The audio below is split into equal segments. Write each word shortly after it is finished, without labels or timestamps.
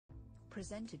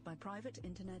Presented by Private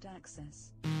Internet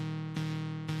Access.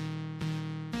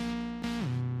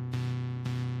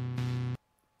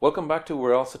 Welcome back to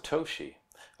We're All Satoshi.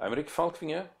 I'm Rick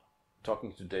Falkvinge,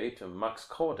 talking today to Max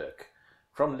Kordek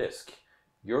from Lisk.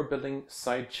 You're building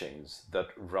sidechains that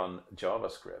run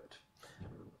JavaScript.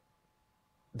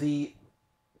 The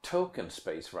token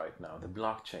space right now, the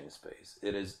blockchain space,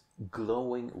 it is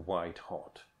glowing white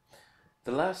hot.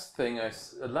 The last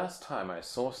time I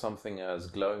saw something as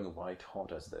glowing white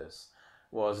hot as this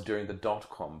was during the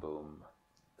dot-com boom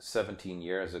 17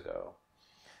 years ago.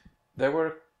 There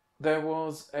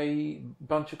was a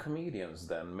bunch of comedians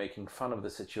then making fun of the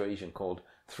situation called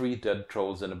Three Dead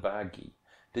Trolls in a Baggie.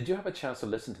 Did you have a chance to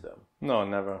listen to them? No,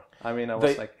 never. I mean, I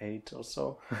was like 8 or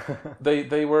so.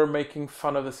 they were making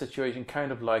fun of the situation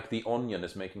kind of like The Onion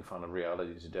is making fun of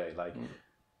reality today. Like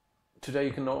today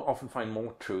you can often find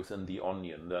more truth in The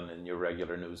Onion than in your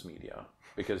regular news media,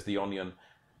 because The Onion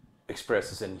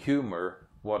expresses in humor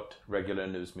what regular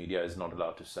news media is not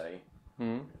allowed to say.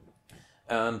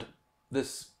 And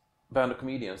this band of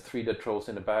comedians, Three Dead Trolls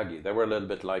in a Baggie, they were a little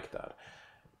bit like that.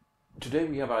 Today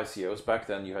we have ICOs. Back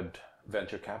then you had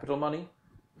venture capital money.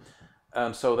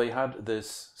 And so they had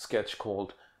this sketch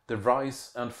called The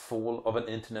Rise and Fall of an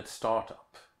Internet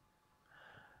Startup.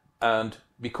 And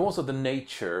because of the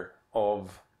nature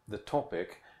of the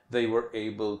topic, they were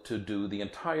able to do the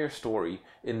entire story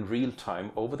in real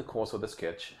time over the course of the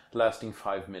sketch, lasting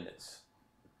 5 minutes.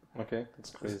 Okay,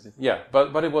 that's crazy. Yeah,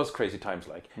 but it was crazy times.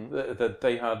 Like that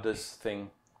they had this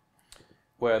thing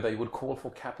where they would call for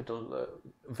capital,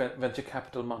 venture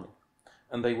capital money,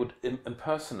 and they would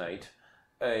impersonate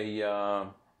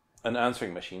an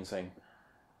answering machine saying,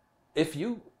 if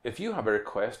you have a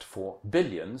request for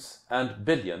billions and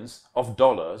billions of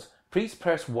dollars, please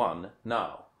press 1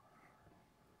 now.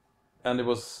 And it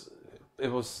was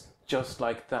just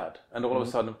like that. And all of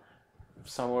a sudden,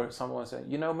 someone said,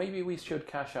 maybe we should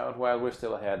cash out while we're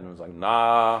still ahead. And it was like,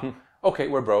 nah, okay,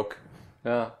 we're broke.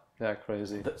 Yeah,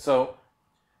 crazy. So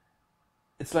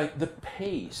it's like the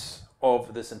pace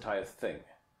of this entire thing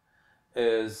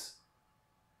is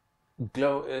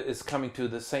coming to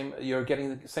the same. You're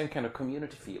getting the same kind of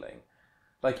community feeling.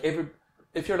 Like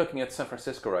if you're looking at San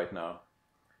Francisco right now,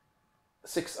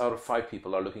 6 out of 5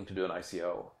 people are looking to do an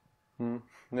ICO.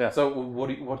 Yeah. So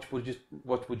what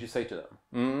would you say to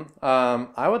them?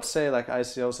 I would say like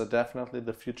ICOs are definitely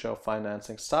the future of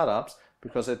financing startups,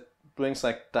 because it brings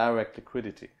like direct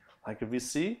liquidity. Like a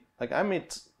VC, like I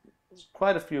meet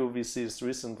quite a few VCs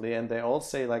recently, and they all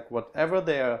say like whatever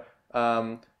they're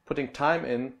putting time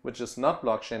in, which is not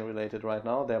blockchain related right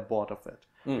now, they're bored of it.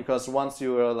 Because once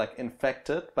you are like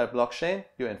infected by blockchain,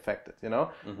 you're infected,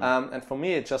 and for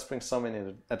me, it just brings so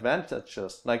many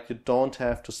advantages. Like you don't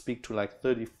have to speak to like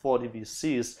 30, 40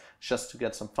 VCs just to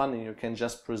get some funding. You can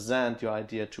just present your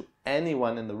idea to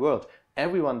anyone in the world.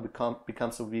 Everyone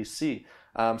becomes a VC.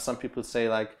 Some people say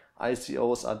like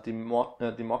ICOs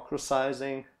are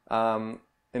democratizing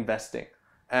investing.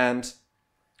 And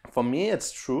for me,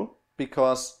 it's true,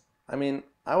 because I mean,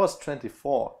 I was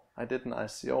 24. I did an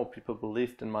ICO, people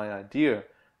believed in my idea,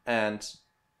 and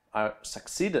I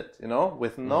succeeded,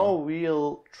 with no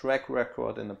real track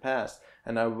record in the past,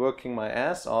 and I'm working my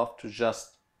ass off to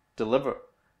just deliver.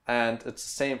 And it's the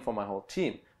same for my whole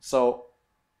team. So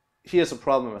here's a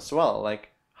problem as well.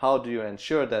 Like, how do you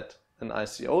ensure that an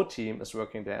ICO team is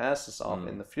working their asses off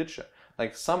in the future?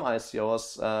 Like some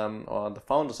ICOs, or the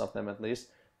founders of them at least,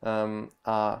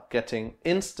 are getting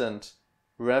instant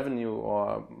revenue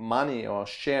or money or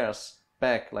shares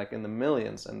back like in the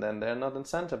millions, and then they're not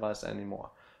incentivized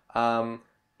anymore.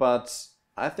 But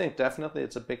I think definitely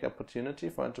it's a big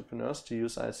opportunity for entrepreneurs to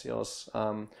use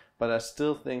ICOs, but I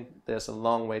still think there's a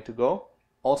long way to go,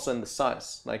 also in the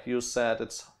size. Like you said,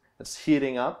 it's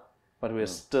heating up, but we're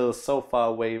still so far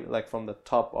away like from the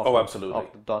top of the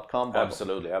dot-com bubble.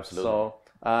 Absolutely. So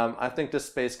I think this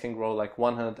space can grow like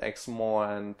 100x more,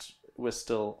 and we're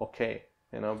still okay.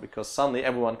 Because suddenly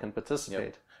everyone can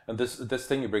participate. Yep. And this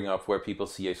thing you bring up, where people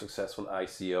see a successful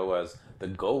ICO as the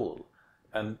goal,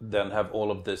 and then have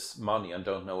all of this money and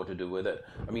don't know what to do with it.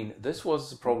 I mean, this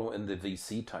was a problem in the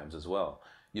VC times as well.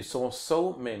 You saw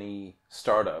so many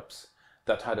startups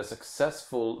that had a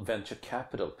successful venture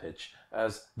capital pitch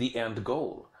as the end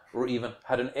goal, or even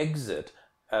had an exit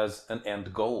as an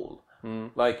end goal.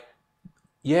 Like,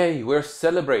 yay, we're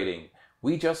celebrating.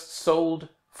 We just sold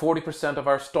 40% of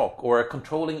our stock, or a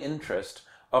controlling interest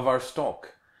of our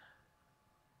stock.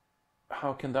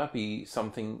 How can that be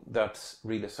something that's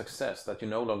really a success, that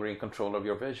you're no longer in control of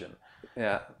your vision?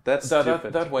 Yeah, that's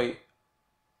stupid. That way,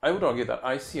 I would argue that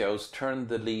ICOs turn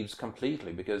the leaves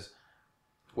completely, because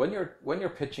when you're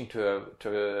pitching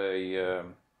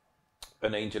to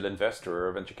an angel investor or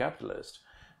a venture capitalist,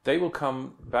 they will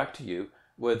come back to you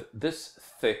with this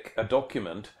thick a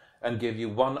document and give you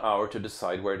 1 hour to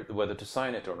decide whether to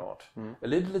sign it or not. A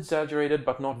little exaggerated,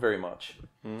 but not very much.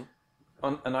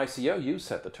 On an ICO, you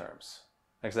set the terms.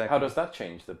 Exactly. How does that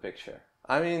change the picture?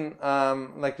 I mean,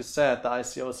 like you said, the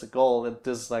ICO is a goal. It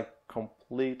is like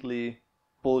completely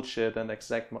bullshit and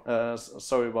exact.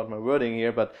 Sorry about my wording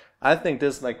here, but I think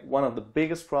this is like one of the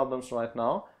biggest problems right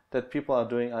now, that people are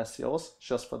doing ICOs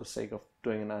just for the sake of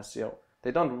doing an ICO.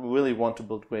 They don't really want to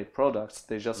build great products.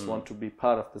 They just want to be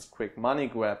part of this quick money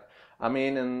grab. I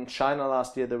mean, in China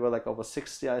last year, there were like over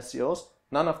 60 ICOs.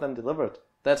 None of them delivered.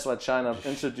 That's why China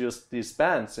introduced these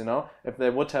bans, you know. If they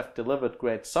would have delivered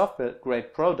great software,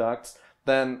 great products,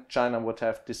 then China would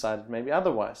have decided maybe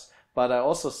otherwise. But I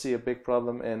also see a big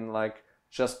problem in like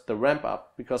just the ramp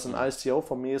up, because an ICO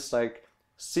for me is like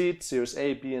seed, Series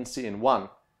A, B, and C in one.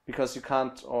 Because you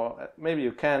can't, or maybe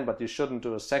you can, but you shouldn't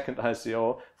do a second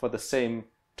ICO for the same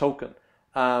token.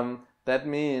 That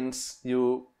means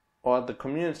you, or the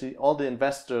community, all the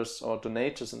investors or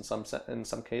donators in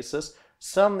some cases,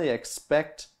 suddenly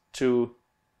expect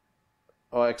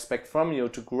from you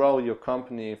to grow your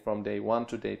company from day 1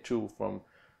 to day 2, from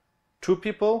 2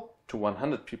 people to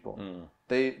 100 people.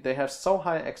 They have so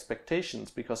high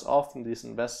expectations, because often these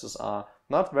investors are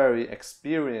not very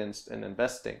experienced in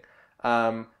investing,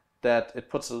 that it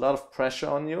puts a lot of pressure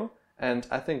on you. And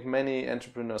I think many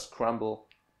entrepreneurs crumble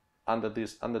under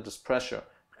this pressure,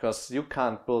 because you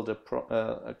can't build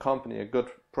a company, a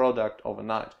good product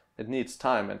overnight. It needs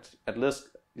time, and at Lisk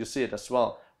you see it as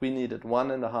well. We needed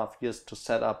 1.5 years to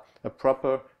set up a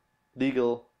proper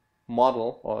legal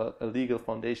model or a legal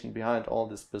foundation behind all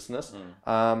this business.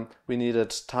 We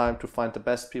needed time to find the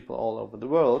best people all over the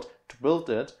world to build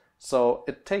it. So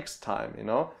it takes time, you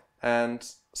know, and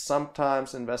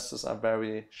sometimes investors are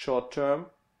very short-term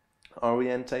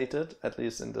orientated, at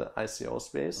least in the ICO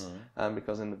space,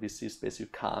 because in the VC space you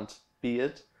can't be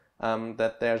it.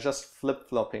 That they're just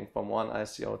flip-flopping from one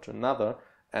ICO to another,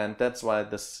 and that's why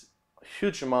this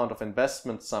huge amount of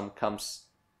investment sum comes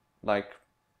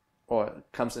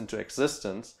into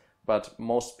existence, but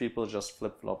most people just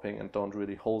flip-flopping and don't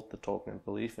really hold the token and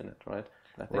believe in it, right?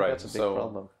 I think that's a big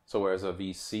problem. So whereas a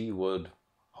VC would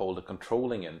hold a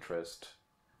controlling interest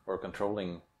or a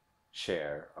controlling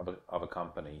share of a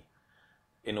company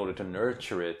in order to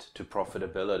nurture it to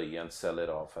profitability and sell it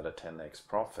off at a 10x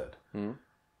profit,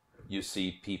 you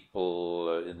see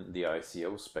people in the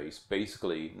ICO space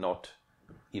basically not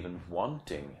even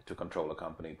wanting to control a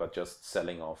company, but just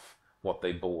selling off what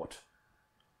they bought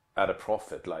at a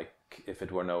profit, like if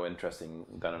it were no interesting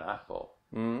than an apple.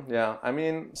 Yeah, I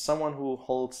mean, someone who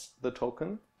holds the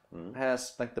token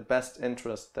has like the best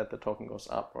interest that the token goes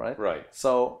up, right? Right.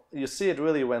 So you see it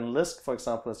really when Lisk, for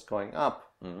example, is going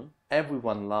up,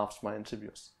 everyone loves my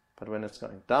interviews. But when it's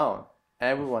going down,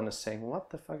 everyone is saying, what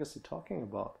the fuck is he talking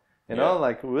about? You know,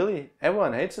 like really,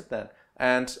 everyone hates it then.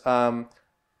 And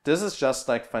this is just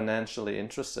like financially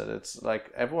interested. It's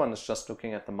like everyone is just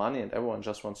looking at the money and everyone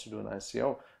just wants to do an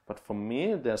ICO. But for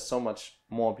me, there's so much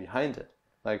more behind it.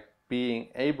 Like being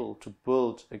able to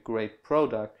build a great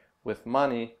product with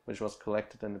money which was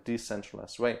collected in a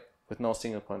decentralized way with no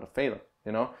single point of failure,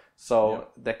 you know? So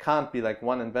there can't be like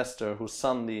one investor who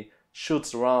suddenly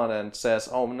shoots around and says,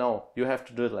 oh no, you have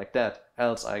to do it like that,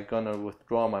 else I'm gonna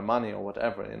withdraw my money or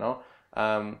whatever, you know?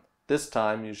 This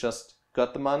time you just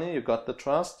got the money, you got the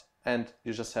trust, and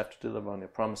you just have to deliver on your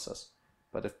promises.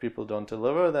 But if people don't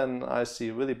deliver, then I see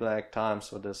really black times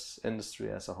for this industry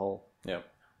as a whole. Yeah,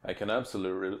 I can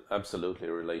absolutely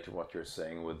relate to what you're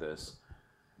saying with this.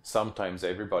 Sometimes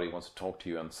everybody wants to talk to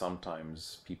you, and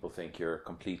sometimes people think you're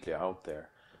completely out there.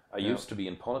 I used to be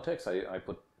in politics. I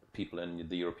put people in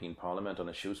the European Parliament on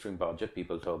a shoestring budget.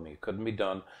 People told me it couldn't be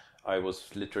done. I was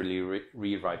literally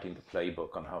rewriting the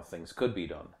playbook on how things could be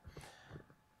done.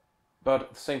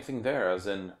 But the same thing there, as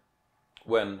in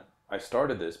when I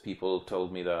started this, people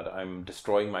told me that I'm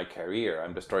destroying my career,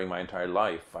 I'm destroying my entire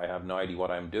life, I have no idea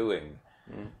what I'm doing.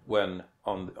 When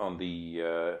on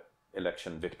the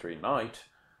election victory night,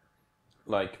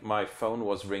 like my phone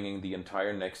was ringing the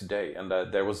entire next day, and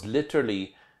there was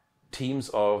literally teams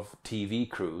of TV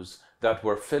crews that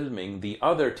were filming the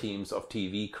other teams of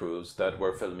TV crews that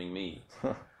were filming me.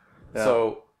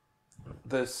 So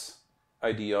this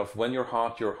idea of when you're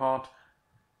hot,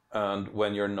 and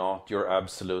when you're not, you're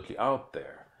absolutely out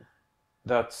there.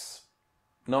 That's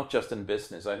not just in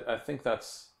business. I think that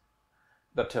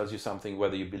tells you something,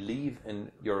 whether you believe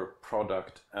in your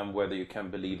product and whether you can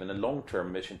believe in a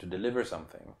long-term mission to deliver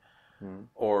something,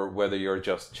 or whether you're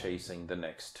just chasing the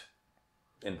next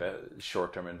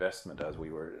short-term investment, as we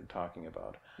were talking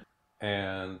about.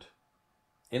 And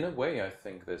in a way, I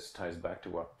think this ties back to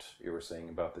what you were saying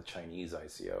about the Chinese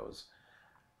ICOs.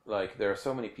 Like, there are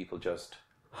so many people just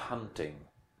hunting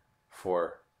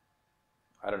for,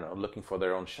 I don't know, looking for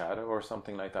their own shadow or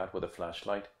something like that with a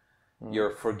flashlight.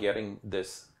 You're forgetting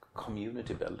this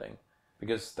community building,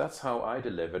 because that's how I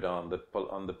delivered on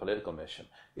the political mission.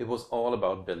 It was all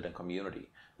about building community.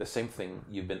 The same thing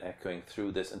you've been echoing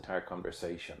through this entire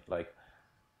conversation. Like,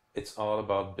 it's all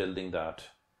about building that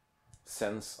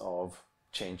sense of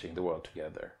changing the world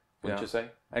together. Wouldn't you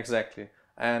say? Exactly.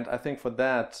 And I think for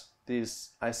that,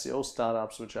 these ICO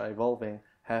startups which are evolving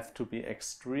have to be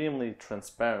extremely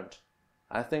transparent.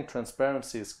 I think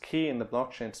transparency is key in the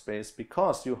blockchain space,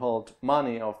 because you hold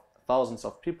money of thousands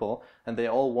of people and they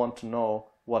all want to know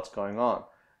what's going on.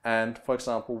 And for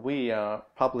example, we are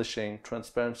publishing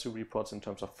transparency reports in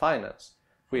terms of finance.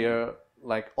 We are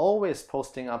like always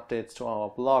posting updates to our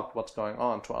blog, what's going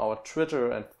on, to our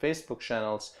Twitter and Facebook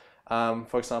channels.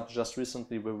 For example, just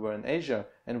recently we were in Asia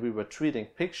and we were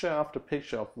tweeting picture after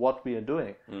picture of what we are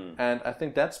doing. And I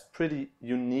think that's pretty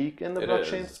unique in the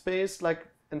blockchain space, like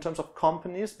in terms of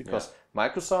companies, because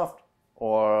Microsoft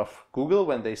or Google,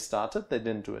 when they started, they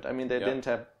didn't do it. I mean, they didn't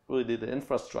have really the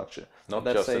infrastructure. Not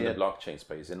just in the blockchain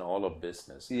space, in all of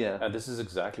business. Yeah. And this is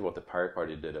exactly what the Pirate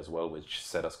Party did as well, which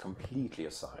set us completely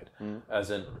aside.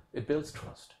 As in, it builds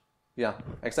trust. Yeah,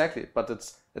 exactly. But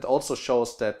it also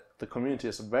shows that the community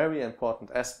is a very important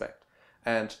aspect.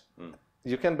 And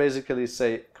you can basically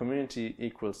say community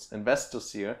equals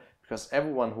investors here, because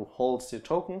everyone who holds your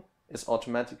token is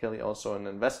automatically also an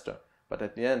investor. But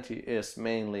at the end, he is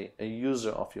mainly a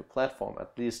user of your platform.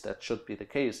 At least that should be the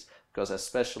case, because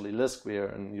especially Lisk, we are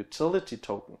a utility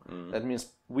token. That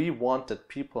means we want that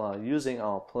people are using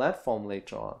our platform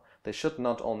later on. They should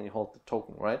not only hold the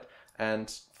token, right? And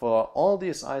for all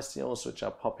these ICOs which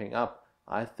are popping up,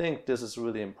 I think this is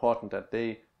really important, that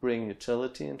they bring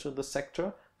utility into the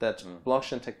sector, that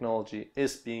blockchain technology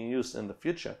is being used in the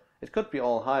future. It could be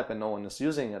all hype and no one is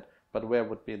using it, but where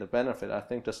would be the benefit? I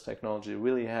think this technology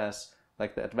really has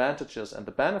like the advantages and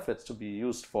the benefits to be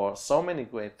used for so many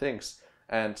great things.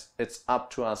 And it's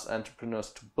up to us entrepreneurs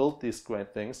to build these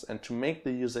great things and to make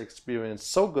the user experience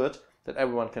so good that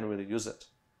everyone can really use it.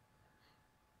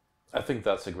 I think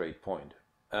that's a great point.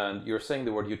 And you're saying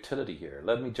the word utility here.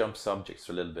 Let me jump subjects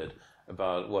a little bit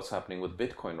about what's happening with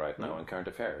Bitcoin right now in current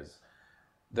affairs.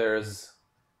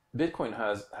 Bitcoin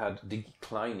has had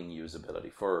declining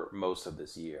usability for most of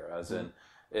this year, as in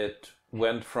it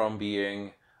went from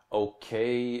being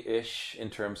okay-ish in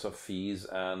terms of fees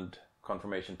and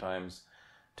confirmation times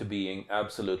to being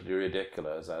absolutely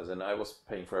ridiculous, as in I was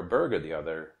paying for a burger the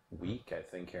other week, I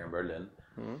think, here in Berlin.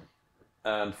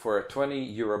 And for a 20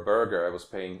 euro burger, I was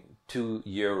paying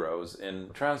 €2 in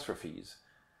transfer fees.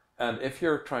 And if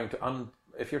you're trying to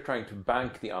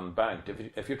bank the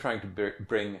unbanked, if you're trying to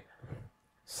bring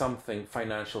something,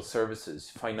 financial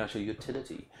services, financial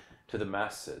utility to the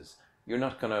masses, you're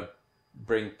not going to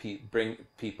bring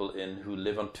people in who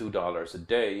live on $2 a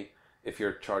day if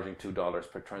you're charging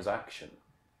 $2 per transaction.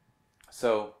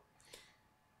 So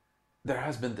there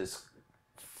has been this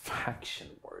faction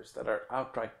wars that are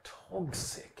outright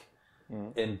toxic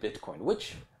in Bitcoin,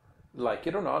 which, like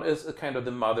it or not, is a kind of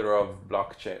the mother of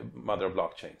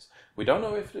blockchains. We don't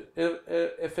know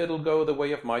if it'll go the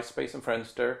way of MySpace and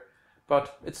Friendster,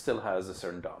 but it still has a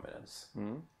certain dominance.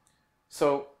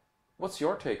 So what's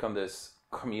your take on this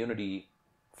community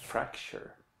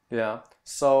fracture? Yeah,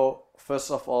 so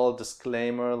first of all,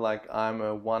 disclaimer, like I'm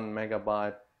a 1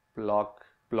 megabyte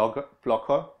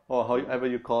blocker, or however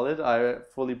you call it. I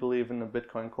fully believe in the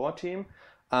Bitcoin core team.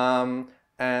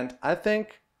 And I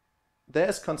think there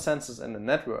is consensus in the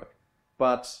network,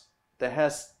 but there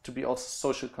has to be also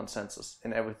social consensus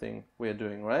in everything we're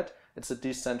doing, right? It's a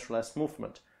decentralized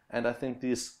movement. And I think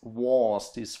these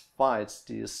wars, these fights,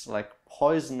 these like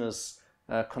poisonous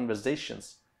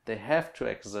conversations, they have to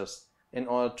exist in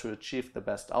order to achieve the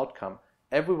best outcome.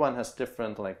 Everyone has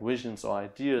different like visions or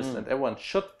ideas, and everyone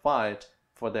should fight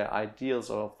for their ideals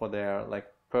or for their like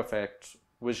perfect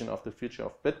vision of the future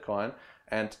of Bitcoin.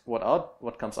 And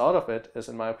what comes out of it is,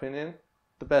 in my opinion,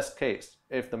 the best case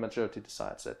if the majority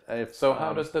decides it. So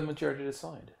how does the majority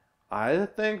decide? I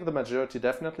think the majority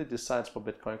definitely decides for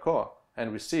Bitcoin Core,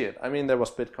 and we see it. I mean, there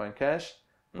was Bitcoin Cash,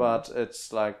 but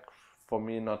it's like for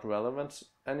me not relevant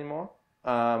anymore.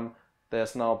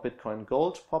 There's now Bitcoin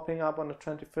Gold popping up on the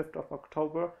 25th of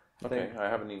October. I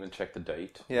haven't even checked the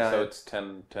date. Yeah, so it's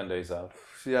 10 days out.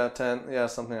 Yeah, 10, yeah,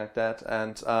 something like that.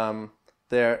 And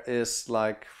there is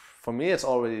like, for me, it's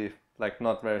already like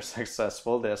not very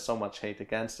successful. There's so much hate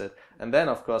against it. And then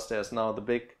of course there's now the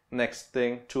big next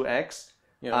thing, 2x.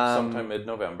 Yeah, sometime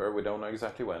mid-November. We don't know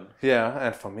exactly when. Yeah,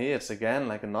 and for me, it's again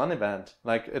like a non-event.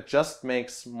 Like it just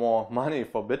makes more money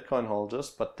for Bitcoin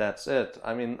holders, but that's it.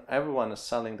 I mean, everyone is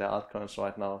selling their altcoins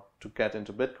right now to get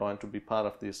into Bitcoin, to be part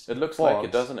of these. It looks forums. like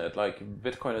it, doesn't it? Like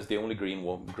Bitcoin is the only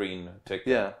green tick.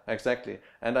 Yeah, exactly.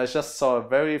 And I just saw a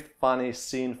very funny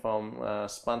scene from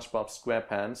SpongeBob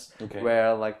SquarePants,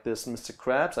 where like this Mr.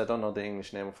 Krabs, I don't know the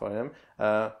English name for him,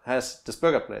 has this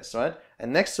burger place, right?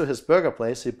 And next to his burger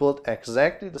place, he built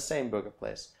exactly the same burger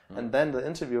place. And then the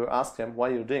interviewer asked him, why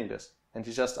are you doing this? And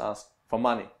he just asked, for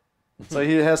money. So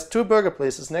he has two burger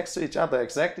places next to each other,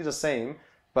 exactly the same,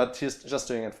 but he's just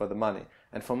doing it for the money.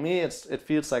 And for me, it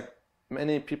feels like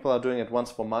many people are doing it once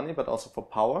for money, but also for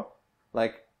power.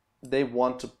 Like they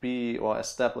want to be or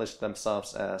establish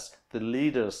themselves as the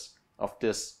leaders of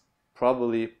this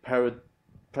probably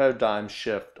paradigm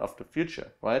shift of the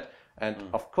future, right? And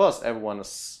of course, everyone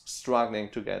is struggling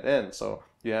to get in. So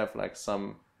you have like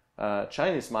some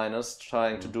Chinese miners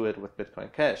trying to do it with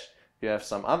Bitcoin Cash. You have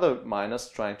some other miners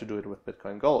trying to do it with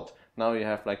Bitcoin Gold. Now you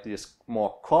have like these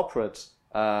more corporate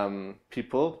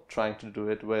people trying to do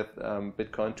it with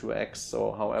Bitcoin 2x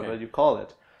or however you call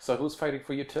it. So who's fighting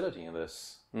for utility in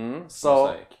this?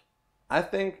 So I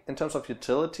think in terms of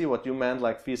utility, what you meant,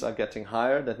 like fees are getting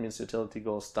higher, that means utility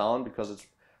goes down because it's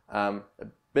a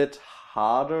bit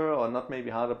harder, or not maybe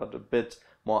harder, but a bit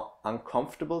more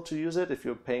uncomfortable to use it if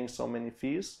you're paying so many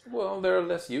fees. Well, there are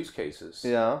less use cases.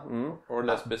 Yeah. Or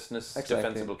less business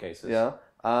defensible cases. Yeah.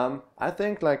 I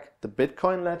think like the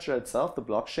Bitcoin ledger itself, the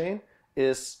blockchain,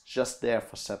 is just there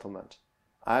for settlement.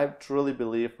 I truly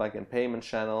believe like in payment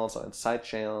channels or in side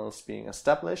channels being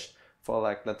established for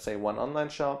like, let's say, one online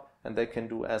shop, and they can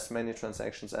do as many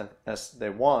transactions as they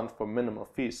want for minimal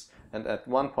fees. And at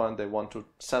one point they want to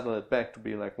settle it back to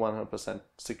be like 100%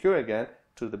 secure again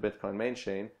to the Bitcoin main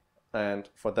chain. And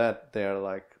for that, they're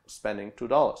like spending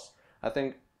 $2. I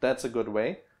think that's a good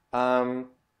way.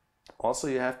 Also,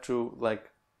 you have to like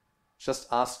just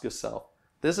ask yourself,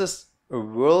 this is a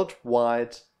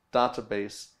worldwide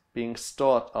database being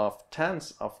stored of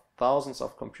tens of thousands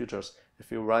of computers.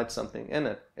 If you write something in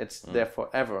it, it's there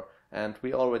forever. And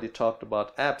we already talked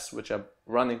about apps which are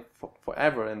running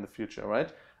forever in the future, right?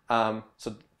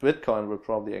 So Bitcoin will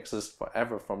probably exist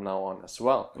forever from now on as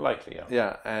well. Likely, yeah.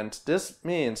 Yeah, and this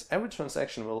means every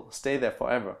transaction will stay there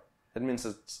forever. It means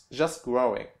it's just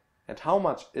growing. And how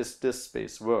much is this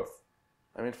space worth?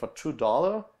 I mean, for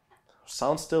 $2,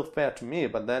 sounds still fair to me,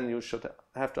 but then you should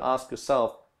have to ask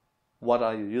yourself, what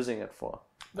are you using it for?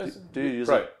 Do you use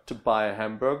it to buy a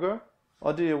hamburger?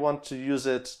 Or do you want to use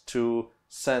it to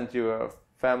send your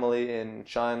family in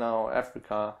China or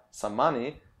Africa some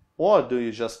money? Or do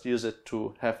you just use it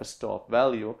to have a stored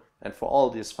value? And for all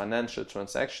these financial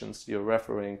transactions, you're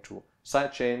referring to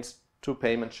sidechains, to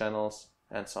payment channels,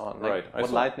 and so on. Like what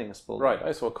Lightning is building. Right.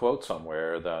 I saw a quote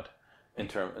somewhere that in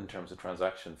terms of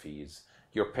transaction fees,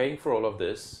 you're paying for all of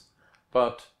this,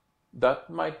 but that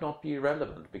might not be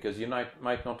relevant because you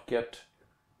might not get.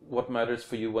 What matters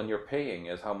for you when you're paying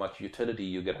is how much utility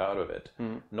you get out of it,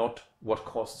 not what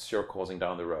costs you're causing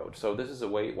down the road. So this is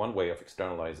one way of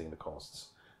externalizing the costs,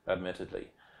 admittedly.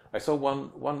 I saw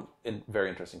one very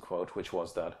interesting quote, which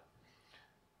was that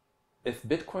if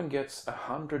Bitcoin gets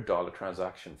 $100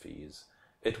 transaction fees,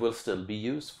 it will still be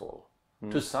useful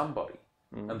to somebody.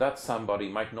 And that somebody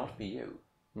might not be you.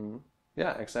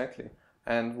 Yeah, exactly.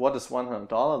 And what is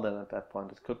 $100 then at that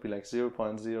point? It could be like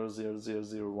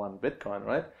 0.00001 Bitcoin,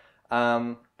 right?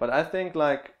 But I think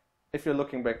like if you're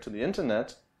looking back to the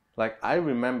internet, like I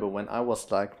remember when I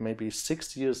was like maybe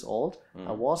 6 years old,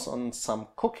 I was on some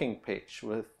cooking page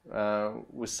with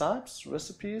recipes,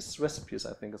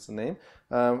 I think is the name,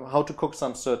 how to cook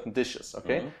some certain dishes,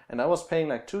 okay? And I was paying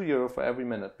like €2 for every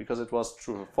minute because it was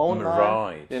through a phone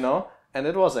line, you know? And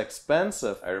it was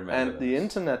expensive. I remember and the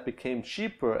internet became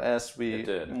cheaper as we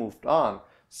moved on.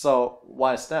 So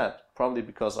why is that? Probably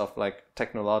because of like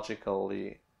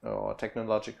technologically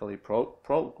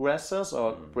progresses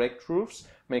or breakthroughs,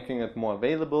 making it more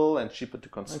available and cheaper to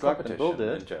construct and build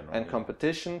it, and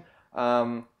competition.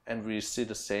 And we see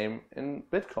the same in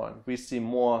Bitcoin. We see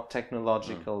more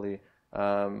technologically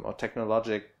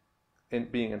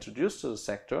being introduced to the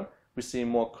sector. We see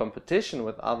more competition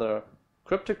with other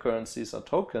cryptocurrencies or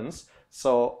tokens.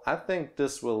 So I think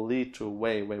this will lead to a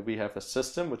way where we have a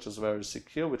system which is very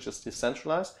secure, which is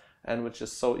decentralized, and which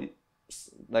is so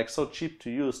cheap to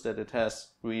use that it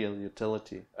has real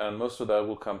utility. And most of that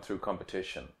will come through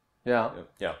competition. Yeah.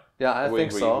 Yeah. Yeah, I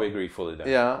think so. We agree fully there.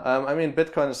 Yeah, I mean,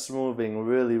 Bitcoin is moving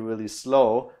really, really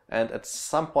slow, and at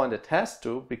some point it has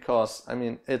to, because, I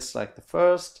mean, it's like the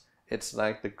first, it's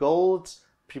like the gold.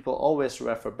 People always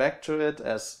refer back to it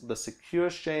as the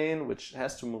secure chain, which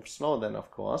has to move slow then,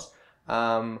 of course.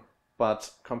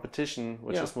 But competition,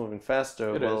 which is moving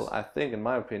faster, will, I think, in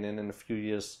my opinion, in a few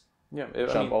years,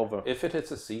 jump over. If it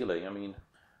hits a ceiling, I mean,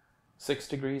 6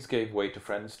 degrees gave way to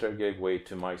Friendster, gave way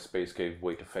to MySpace, gave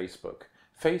way to Facebook.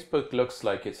 Facebook looks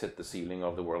like it's hit the ceiling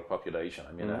of the world population.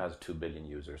 I mean, it has 2 billion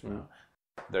users now.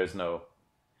 There's no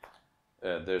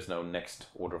next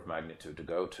order of magnitude to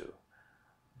go to.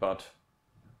 But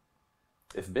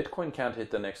if Bitcoin can't hit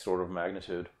the next order of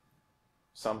magnitude,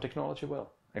 some technology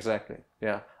will. Exactly.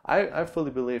 Yeah, I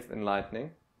fully believe in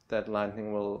Lightning, that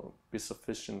Lightning will be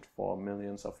sufficient for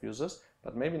millions of users,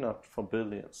 but maybe not for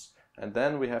billions. And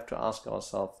then we have to ask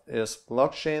ourselves, is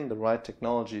blockchain the right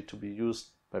technology to be used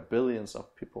by billions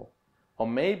of people? Or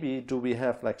maybe do we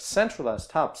have like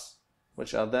centralized hubs,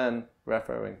 which are then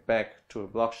referring back to a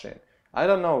blockchain? I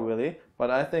don't know really, but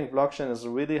I think blockchain is a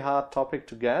really hard topic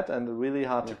to get and a really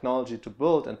hard technology to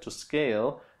build and to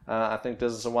scale. I think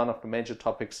this is one of the major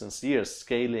topics since years,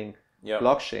 scaling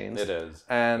blockchains. It is.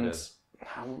 And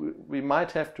we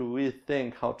might have to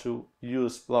rethink how to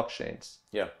use blockchains.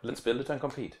 Yeah, let's build it and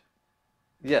compete.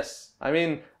 Yes, I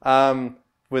mean,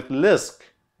 with Lisk,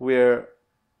 we're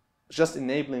just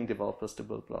enabling developers to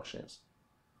build blockchains,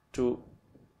 to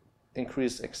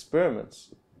increase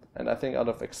experiments. And I think out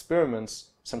of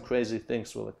experiments, some crazy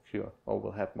things will occur or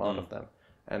will happen out of them.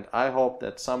 And I hope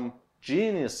that some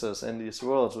geniuses in these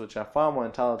worlds, which are far more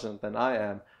intelligent than I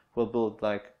am, will build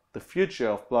like the future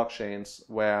of blockchains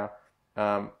where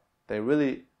they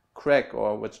really crack,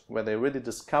 or where they really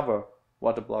discover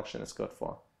what a blockchain is good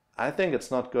for. I think it's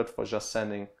not good for just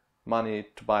sending money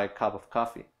to buy a cup of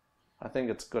coffee. I think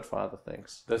it's good for other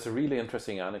things. There's a really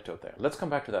interesting anecdote there. Let's come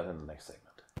back to that in the next segment.